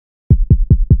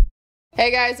Hey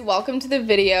guys, welcome to the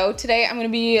video. Today I'm going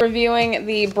to be reviewing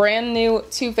the brand new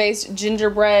Too Faced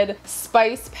Gingerbread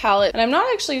Spice palette. And I'm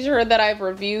not actually sure that I've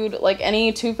reviewed like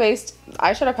any Too Faced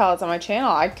eyeshadow palettes on my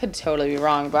channel. I could totally be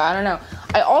wrong, but I don't know.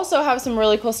 I also have some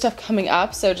really cool stuff coming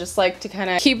up, so just like to kind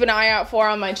of keep an eye out for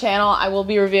on my channel. I will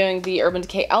be reviewing the Urban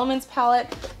Decay Elements palette,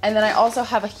 and then I also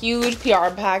have a huge PR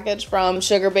package from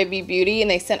Sugar Baby Beauty, and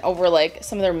they sent over like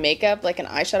some of their makeup, like an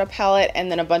eyeshadow palette,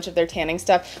 and then a bunch of their tanning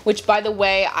stuff, which by the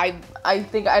way, I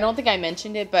don't think I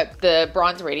mentioned it, but the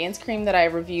Bronze Radiance Cream that I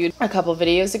reviewed a couple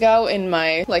videos ago in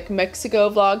my like Mexico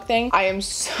vlog thing, I am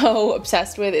so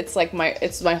obsessed with. It's like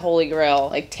it's my holy grail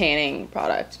like tanning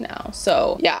product now.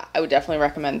 So yeah, I would definitely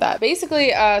recommend that.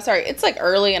 Basically, sorry, it's like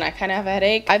early and I kind of have a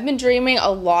headache. I've been dreaming a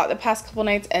lot the past couple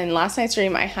nights, and last night's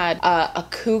dream I had a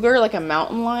cougar, like a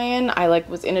mountain lion. I like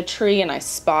was in a tree and I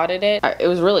spotted it. It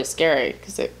was really scary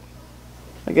because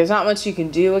like there's not much you can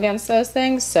do against those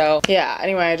things. So yeah,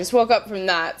 anyway, I just woke up from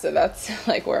that, so that's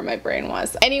like where my brain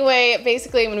was. Anyway,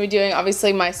 basically I'm gonna be doing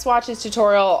obviously my swatches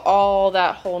tutorial, all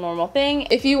that whole normal thing.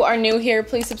 If you are new here,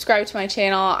 please subscribe to my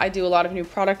channel. I do a lot of new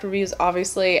product reviews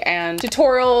obviously, and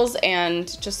tutorials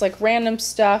and just like random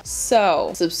stuff,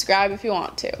 so subscribe if you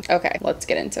want to. Okay, let's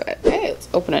get into it. Okay, let's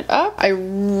open it up. I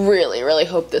really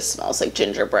hope this smells like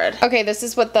gingerbread. Okay, this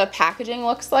is what the packaging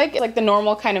looks like. It's like the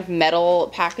normal kind of metal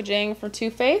packaging for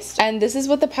Too Faced, and this is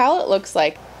what the palette looks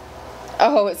like.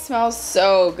 Oh, it smells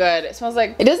so good. It smells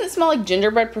like, it doesn't smell like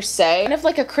gingerbread per se, kind of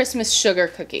like a Christmas sugar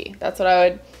cookie. That's what I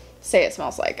would say it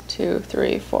smells like. 2,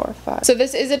 3, 4, 5. So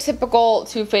this is a typical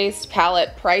Too Faced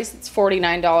palette price. It's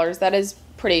 $49. That is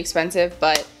pretty expensive,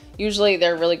 but usually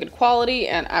they're really good quality,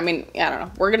 and I mean, I don't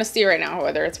know. We're gonna see right now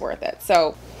whether it's worth it.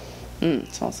 So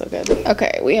it smells so good.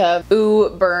 Okay, we have Ooh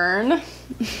Burn,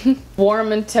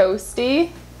 Warm and Toasty.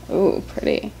 Ooh,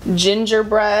 pretty.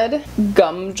 Gingerbread,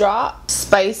 Gumdrop,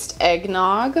 Spiced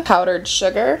Eggnog, Powdered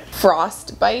Sugar,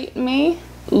 Frostbite Me,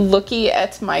 Looky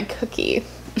at My Cookie.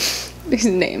 These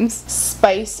names.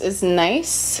 Spice is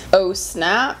Nice, Oh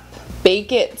Snap,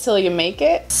 Bake It Till You Make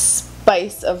It,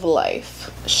 Spice of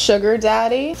Life, Sugar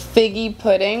Daddy, Figgy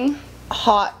Pudding,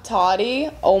 Hot Toddy.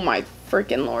 Oh my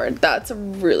freaking lord, that's a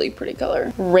really pretty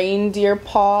color. Reindeer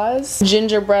Paws,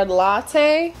 Gingerbread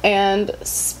Latte, and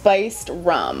Spiced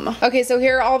Rum. Okay, so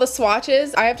here are all the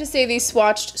swatches. I have to say these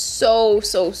swatched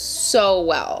so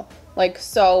well. Like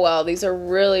so well. These are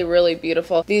really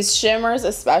beautiful. These shimmers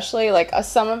especially, like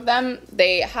some of them,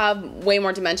 they have way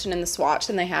more dimension in the swatch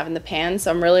than they have in the pan,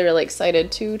 so I'm really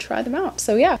excited to try them out.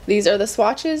 So yeah, these are the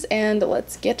swatches, and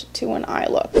let's get to an eye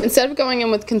look. Instead of going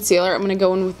in with concealer, I'm gonna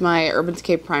go in with my Urban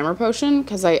Decay primer potion,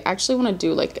 because I actually want to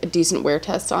do like a decent wear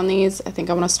test on these. I think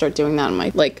I want to start doing that in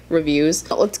my like reviews.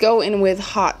 But let's go in with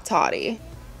Hot Toddy.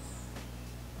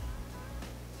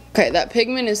 Okay, that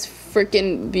pigment is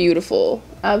freaking beautiful.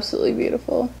 Absolutely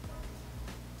beautiful.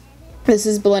 This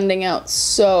is blending out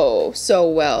so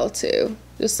well too.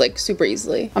 Just like super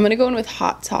easily. I'm gonna go in with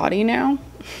Hot Toddy now.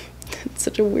 It's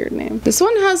such a weird name. This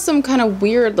one has some kind of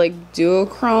weird like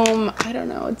duochrome. I don't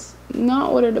know. It's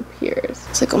not what it appears.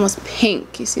 It's like almost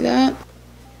pink. You see that?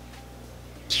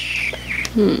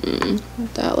 Would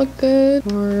that look good?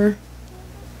 Or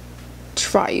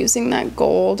try using that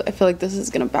gold. I feel like this is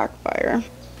gonna backfire.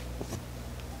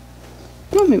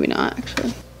 Well, maybe not,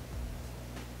 actually.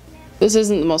 This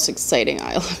isn't the most exciting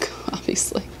eye look,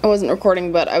 obviously. I wasn't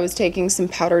recording, but I was taking some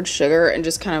powdered sugar and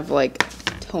just kind of like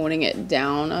toning it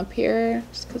down up here,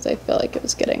 just because I feel like it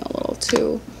was getting a little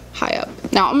too high up.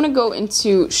 Now I'm gonna go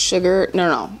into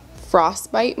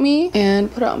Frostbite Me,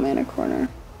 and put it on my inner corner.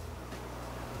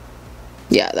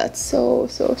 Yeah, that's so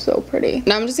pretty.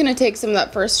 Now I'm just gonna take some of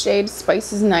that first shade,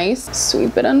 Spice is Nice,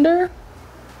 sweep it under.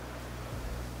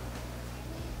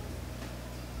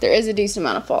 There is a decent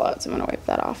amount of fallout, so I'm gonna wipe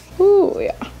that off. Ooh,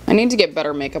 yeah. I need to get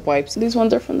better makeup wipes. These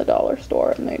ones are from the dollar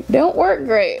store and they don't work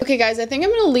great. Okay guys, I think I'm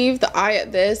gonna leave the eye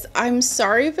at this. I'm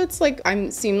sorry if it's like,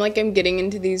 seem like I'm getting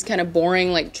into these kind of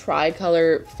boring like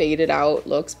tri-color faded out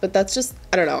looks, but that's just,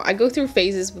 I don't know. I go through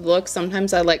phases with looks.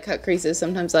 Sometimes I like cut creases,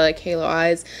 sometimes I like halo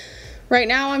eyes. Right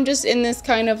now I'm just in this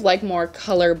kind of like more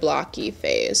color blocky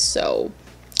phase, so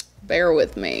bear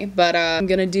with me. But I'm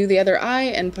gonna do the other eye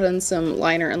and put in some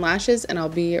liner and lashes, and I'll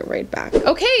be right back.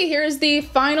 Okay, here's the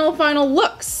final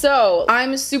look. So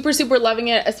I'm super loving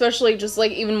it, especially just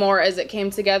like even more as it came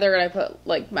together and I put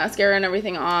like mascara and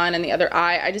everything on, and the other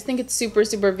eye. I just think it's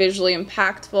super visually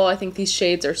impactful. I think these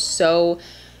shades are so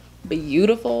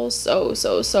beautiful, so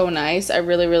nice. I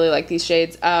really like these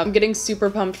shades. I'm getting super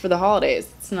pumped for the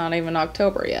holidays. It's not even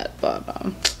October yet, but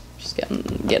just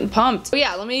getting pumped. But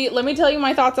yeah, let me tell you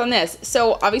my thoughts on this.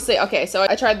 So obviously, okay, so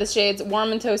I tried the shades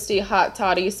Warm and Toasty, Hot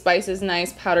Toddy, Spice is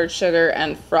Nice, Powdered Sugar,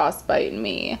 and Frostbite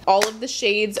Me. All of the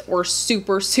shades were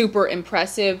super, super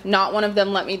impressive. Not one of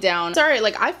them let me down. Sorry,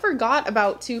 like I forgot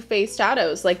about Too Faced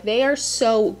shadows. Like they are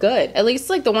so good. At least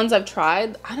like the ones I've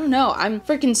tried, I don't know, I'm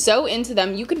freaking so into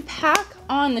them. You can pack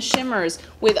on the shimmers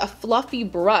with a fluffy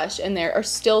brush and they are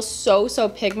still so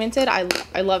pigmented.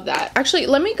 I love that. Actually,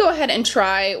 let me go ahead and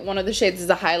try one of the shades as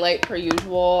a highlight per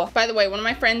usual. By the way, one of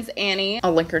my friends, Annie,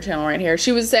 I'll link her channel right here,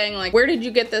 she was saying like, where did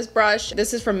you get this brush?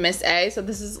 This is from Miss A, so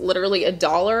this is literally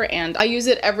 $1 and I use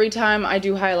it every time I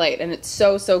do highlight and it's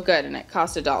so good and it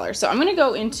cost $1. So I'm gonna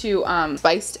go into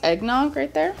spiced eggnog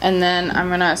right there and then I'm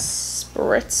gonna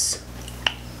spritz.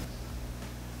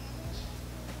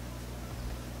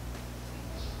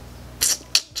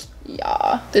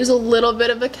 Yeah, there's a little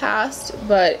bit of a cast,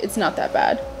 but it's not that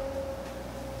bad.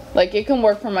 Like it can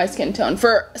work for my skin tone.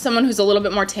 For someone who's a little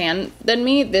bit more tan than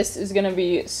me, this is gonna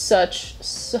be such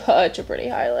a pretty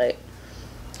highlight.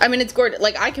 I mean, it's gorgeous.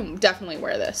 Like I can definitely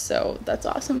wear this, so that's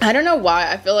awesome. I don't know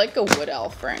why I feel like a wood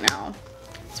elf right now.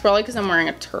 It's probably because I'm wearing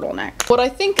a turtleneck. What I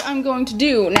think I'm going to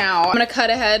do now, I'm gonna cut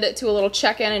ahead to a little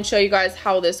check-in and show you guys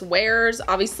how this wears.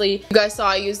 Obviously, you guys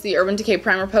saw I used the Urban Decay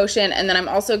Primer Potion, and then I'm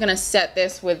also gonna set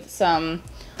this with some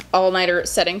all-nighter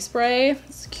setting spray.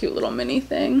 It's a cute little mini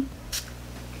thing.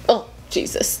 Oh,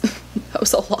 Jesus. That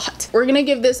was a lot. We're gonna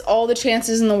give this all the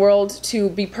chances in the world to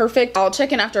be perfect. I'll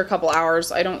check in after a couple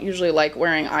hours. I don't usually like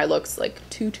wearing eye looks like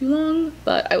too long,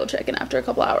 but I will check in after a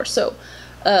couple hours. So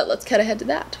let's cut ahead to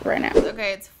that right now.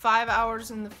 Okay, it's 5 hours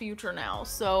in the future now.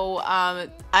 So I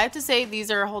have to say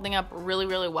these are holding up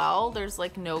really well. There's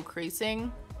like no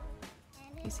creasing.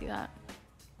 Can you see that?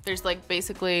 There's like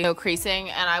basically no creasing,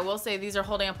 and I will say these are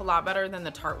holding up a lot better than the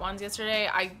Tarte ones yesterday.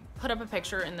 I put up a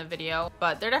picture in the video,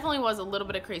 but there definitely was a little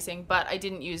bit of creasing, but I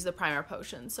didn't use the primer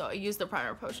potion. So I used the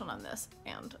primer potion on this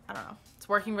and I don't know, it's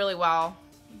working really well.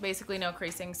 Basically no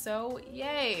creasing, so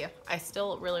yay. I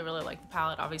still really like the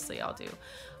palette. Obviously I'll do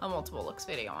a multiple looks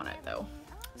video on it though,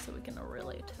 so we can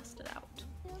really test it out.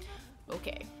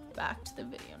 Okay, back to the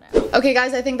video now. Okay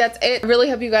guys, I think that's it. I really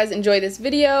hope you guys enjoy this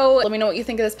video. Let me know what you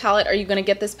think of this palette. Are you gonna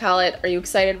get this palette? Are you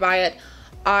excited by it?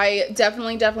 I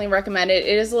definitely recommend it.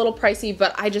 It is a little pricey,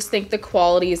 but I just think the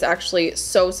quality is actually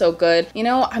so good. You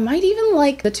know, I might even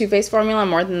like the Too Faced formula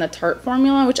more than the Tarte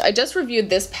formula, which I just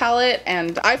reviewed this palette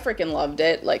and I freaking loved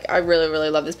it. Like I really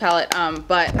love this palette.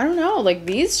 But I don't know, like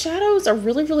these shadows are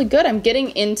really good. I'm getting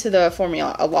into the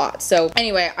formula a lot. So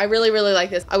anyway, I really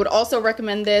like this. I would also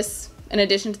recommend this in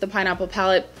addition to the pineapple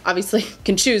palette. Obviously you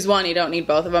can choose one, you don't need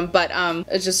both of them, but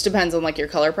it just depends on like your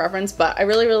color preference. But I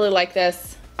really like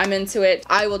this. I'm into it.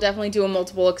 I will definitely do a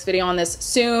multiple looks video on this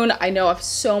soon. I know I have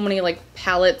so many like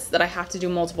palettes that I have to do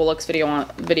multiple looks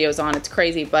videos on. It's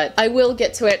crazy, but I will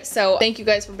get to it. So thank you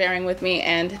guys for bearing with me,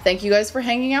 and thank you guys for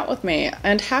hanging out with me,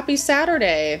 and happy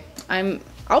Saturday.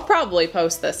 I'll probably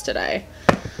post this today.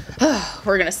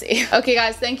 We're gonna see. Okay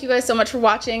guys, thank you guys so much for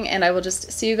watching, and I will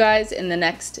just see you guys in the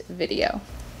next video.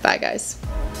 Bye guys.